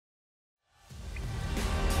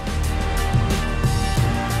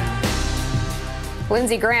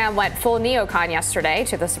Lindsey Graham went full neocon yesterday,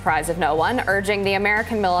 to the surprise of no one, urging the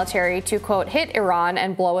American military to, quote, hit Iran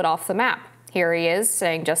and blow it off the map. Here he is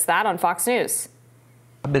saying just that on Fox News.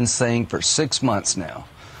 I've been saying for 6 months now,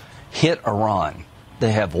 hit Iran.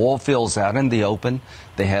 They have oil fields out in the open.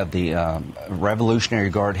 They have the Revolutionary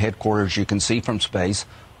Guard headquarters you can see from space.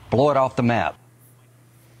 Blow it off the map.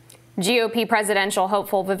 GOP presidential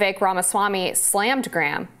hopeful Vivek Ramaswamy slammed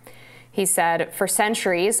Graham. He said, for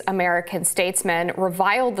centuries, American statesmen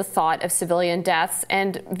reviled the thought of civilian deaths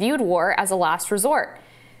and viewed war as a last resort.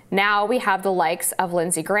 Now we have the likes of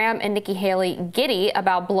Lindsey Graham and Nikki Haley giddy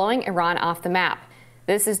about blowing Iran off the map.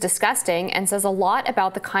 This is disgusting and says a lot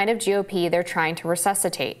about the kind of GOP they're trying to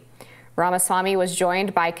resuscitate. Ramaswamy was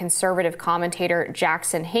joined by conservative commentator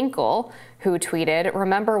Jackson Hinkle, who tweeted,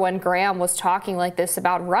 "Remember when Graham was talking like this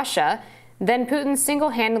about Russia? Then Putin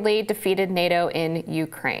single-handedly defeated NATO in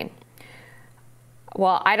Ukraine."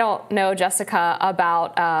 Well, I don't know, Jessica,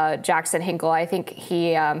 about Jackson Hinkle. I think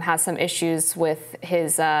he has some issues with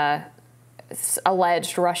his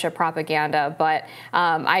alleged Russia propaganda, but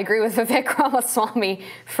I agree with Vivek Ramaswamy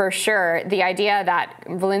for sure. The idea that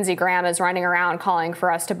Lindsey Graham is running around calling for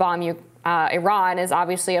us to bomb Iran is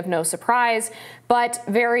obviously of no surprise, but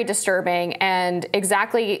very disturbing and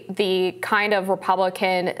exactly the kind of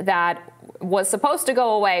Republican that was supposed to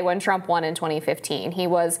go away when Trump won in 2015. He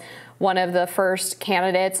was one of the first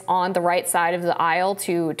candidates on the right side of the aisle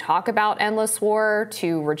to talk about endless war,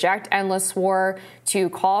 to reject endless war, to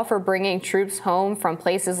call for bringing troops home from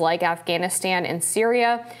places like Afghanistan and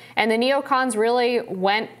Syria. And the neocons really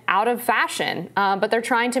went out of fashion, but they're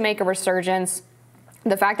trying to make a resurgence.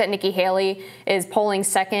 The fact that Nikki Haley is polling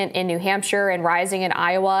second in New Hampshire and rising in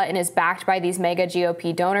Iowa and is backed by these mega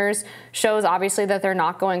GOP donors shows obviously that they're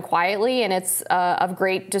not going quietly, and it's of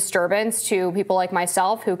great disturbance to people like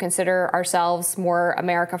myself who consider ourselves more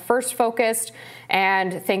America First focused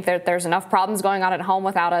and think that there's enough problems going on at home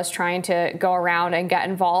without us trying to go around and get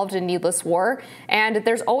involved in needless war. And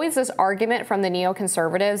there's always this argument from the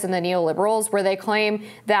neoconservatives and the neoliberals where they claim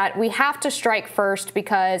that we have to strike first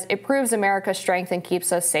because it proves America's strength and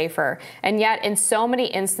keeps us safer. And yet in so many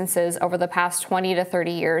instances over the past 20 to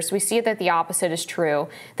 30 years, we see that the opposite is true,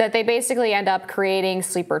 that they basically end up creating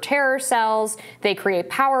sleeper terror cells. They create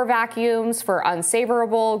power vacuums for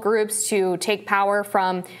unsavourable groups to take power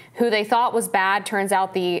from who they thought was bad. Turns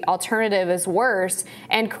out the alternative is worse,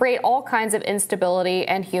 and create all kinds of instability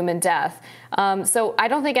and human death. So I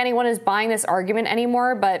don't think anyone is buying this argument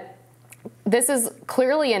anymore, but this is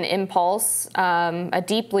clearly an impulse, a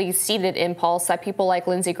deeply seated impulse that people like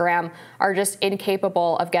Lindsey Graham are just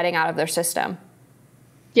incapable of getting out of their system.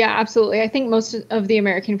 Yeah, absolutely. I think most of the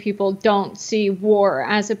American people don't see war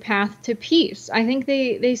as a path to peace. I think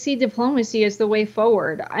they see diplomacy as the way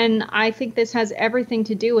forward. And I think this has everything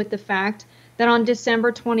to do with the fact that on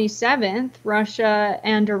December 27th, Russia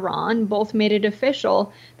and Iran both made it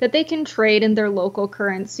official that they can trade in their local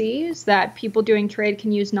currencies, that people doing trade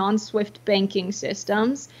can use non-SWIFT banking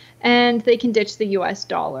systems, and they can ditch the US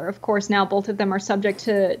dollar. Of course, now both of them are subject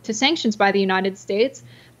to sanctions by the United States.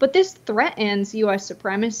 But this threatens U.S.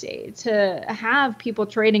 supremacy. To have people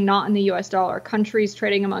trading not in the U.S. dollar, countries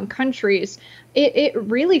trading among countries, it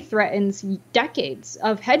really threatens decades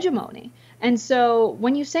of hegemony. And so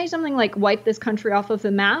when you say something like wipe this country off of the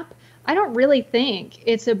map, I don't really think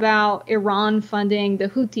it's about Iran funding the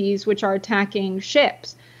Houthis, which are attacking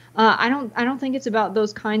ships. I don't think it's about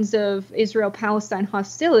those kinds of Israel-Palestine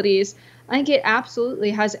hostilities. I think it absolutely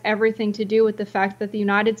has everything to do with the fact that the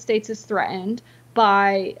United States is threatened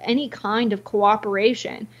by any kind of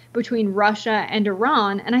cooperation between Russia and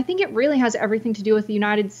Iran. And I think it really has everything to do with the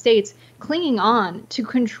United States clinging on to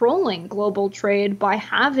controlling global trade by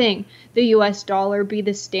having the US dollar be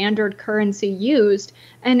the standard currency used.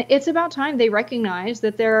 And it's about time they recognize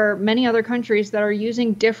that there are many other countries that are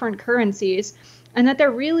using different currencies, and that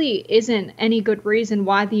there really isn't any good reason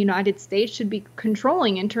why the United States should be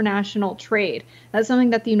controlling international trade. That's something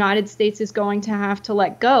that the United States is going to have to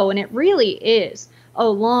let go. And it really is a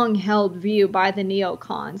long-held view by the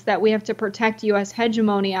neocons that we have to protect U.S.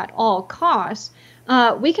 hegemony at all costs.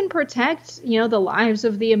 We can protect, the lives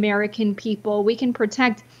of the American people. We can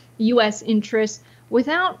protect U.S. interests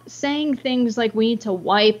without saying things like we need to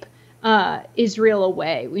wipe Israel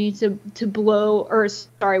away. We need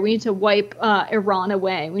we need to wipe Iran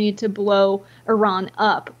away. We need to blow Iran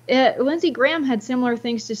up. Lindsey Graham had similar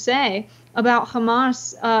things to say about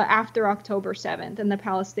Hamas after October 7th and the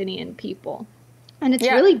Palestinian people. And it's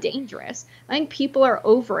really dangerous. I think people are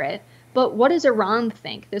over it. But what does Iran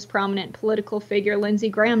think? This prominent political figure, Lindsey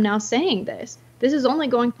Graham, now saying this. This is only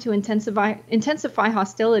going to intensify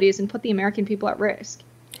hostilities and put the American people at risk.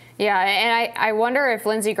 Yeah, and I wonder if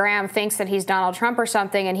Lindsey Graham thinks that he's Donald Trump or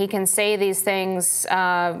something, and he can say these things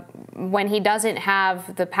when he doesn't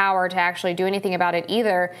have the power to actually do anything about it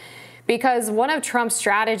either. Because one of Trump's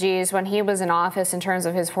strategies when he was in office in terms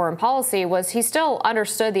of his foreign policy was he still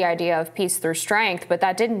understood the idea of peace through strength, but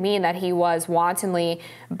that didn't mean that he was wantonly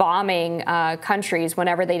bombing countries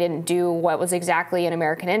whenever they didn't do what was exactly in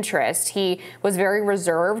American interest. He was very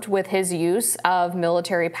reserved with his use of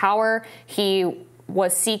military power. He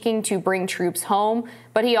was seeking to bring troops home,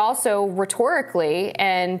 but he also rhetorically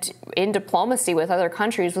and in diplomacy with other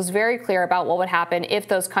countries was very clear about what would happen if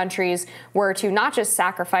those countries were to not just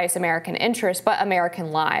sacrifice American interests, but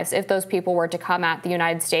American lives, if those people were to come at the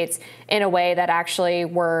United States in a way that actually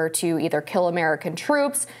were to either kill American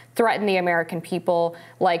troops, threaten the American people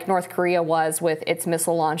like North Korea was with its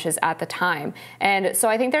missile launches at the time. And so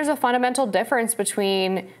I think there's a fundamental difference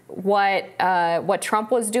between what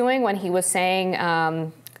Trump was doing when he was saying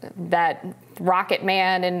that Rocket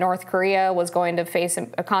Man in North Korea was going to face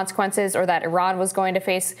consequences, or that Iran was going to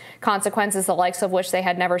face consequences the likes of which they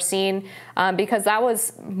had never seen, because that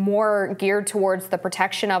was more geared towards the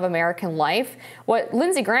protection of American life. What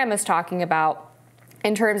Lindsey Graham is talking about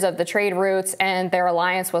in terms of the trade routes and their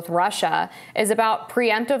alliance with Russia is about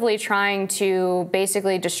preemptively trying to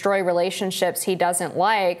basically destroy relationships he doesn't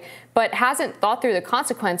like, but hasn't thought through the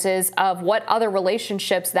consequences of what other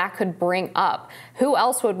relationships that could bring up. Who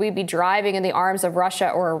else would we be driving in the arms of Russia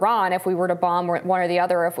or Iran if we were to bomb one or the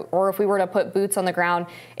other, or if we were to put boots on the ground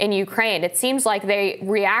in Ukraine? It seems like they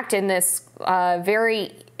react in this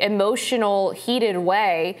very emotional, heated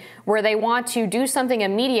way where they want to do something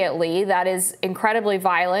immediately that is incredibly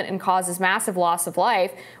violent and causes massive loss of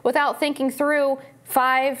life without thinking through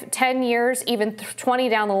 5, 10 years, even 20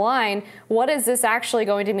 down the line, what is this actually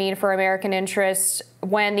going to mean for American interests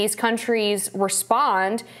when these countries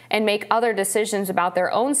respond and make other decisions about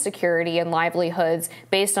their own security and livelihoods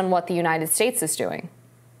based on what the United States is doing?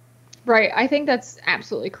 Right. I think that's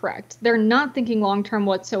absolutely correct. They're not thinking long term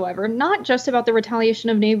whatsoever, not just about the retaliation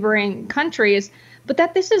of neighboring countries, but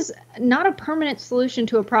that this is not a permanent solution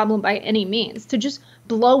to a problem by any means. To just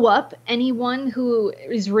blow up anyone who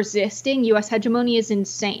is resisting U.S. hegemony is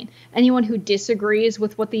insane. Anyone who disagrees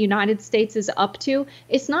with what the United States is up to.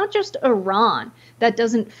 It's not just Iran that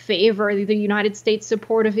doesn't favor the United States'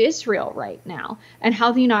 support of Israel right now, and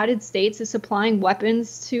how the United States is supplying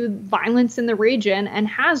weapons to violence in the region and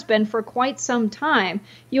has been for quite some time.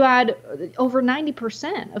 You had over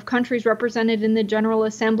 90% of countries represented in the General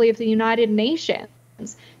Assembly of the United Nations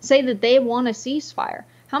say that they want a ceasefire.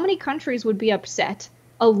 How many countries would be upset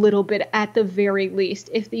a little bit at the very least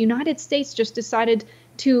if the United States just decided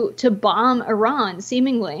to bomb Iran,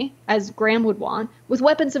 seemingly, as Graham would want, with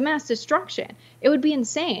weapons of mass destruction? It would be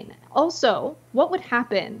insane. Also, what would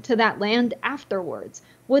happen to that land afterwards?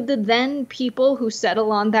 Would the then people who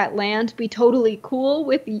settle on that land be totally cool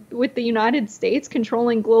with the United States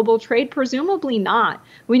controlling global trade? Presumably not.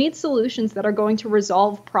 We need solutions that are going to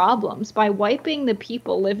resolve problems. By wiping the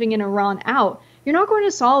people living in Iran out, you're not going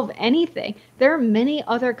to solve anything. There are many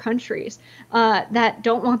other countries that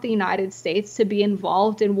don't want the United States to be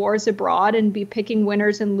involved in wars abroad and be picking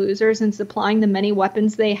winners and losers and supplying the many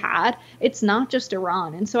weapons they had. It's not just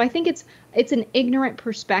Iran. And so I think it's an ignorant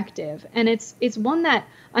perspective. And it's one that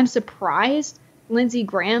I'm surprised Lindsey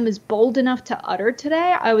Graham is bold enough to utter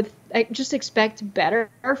today. I just expect better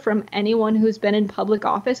from anyone who's been in public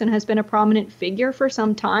office and has been a prominent figure for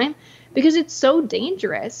some time, because it's so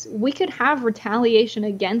dangerous. We could have retaliation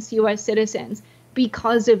against U.S. citizens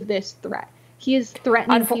because of this threat. He is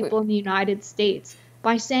threatening people in the United States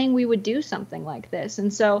by saying we would do something like this.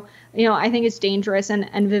 And so, I think it's dangerous. And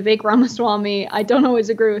Vivek Ramaswamy, I don't always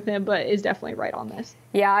agree with him, but is definitely right on this.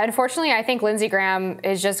 Yeah, unfortunately, I think Lindsey Graham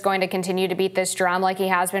is just going to continue to beat this drum like he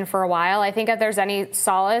has been for a while. I think if there's any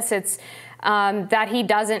solace, it's that he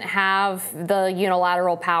doesn't have the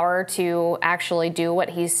unilateral power to actually do what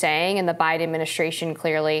he's saying. And the Biden administration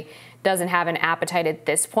clearly doesn't have an appetite at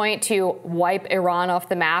this point to wipe Iran off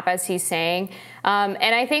the map, as he's saying.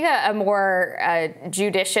 And I think a more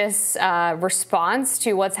judicious response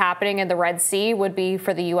to what's happening in the Red Sea would be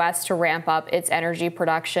for the U.S. to ramp up its energy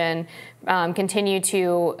production, continue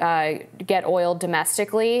to get oil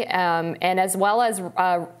domestically, and as well as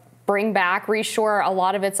bring back, reshore a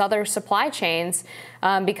lot of its other supply chains,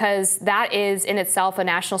 because that is in itself a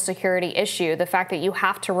national security issue. The fact that you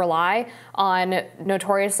have to rely on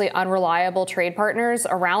notoriously unreliable trade partners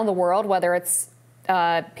around the world, whether it's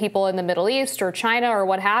people in the Middle East or China or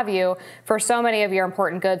what have you, for so many of your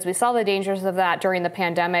important goods. We saw the dangers of that during the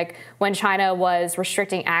pandemic when China was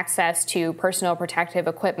restricting access to personal protective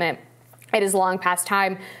equipment it is long past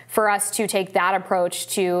time for us to take that approach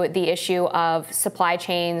to the issue of supply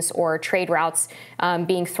chains or trade routes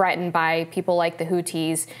being threatened by people like the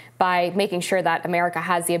Houthis, by making sure that America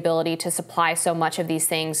has the ability to supply so much of these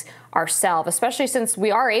things ourselves, especially since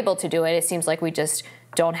we are able to do it. It seems like we just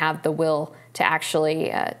don't have the will to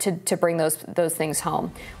actually to bring those things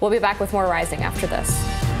home. We'll be back with more Rising after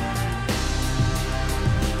this.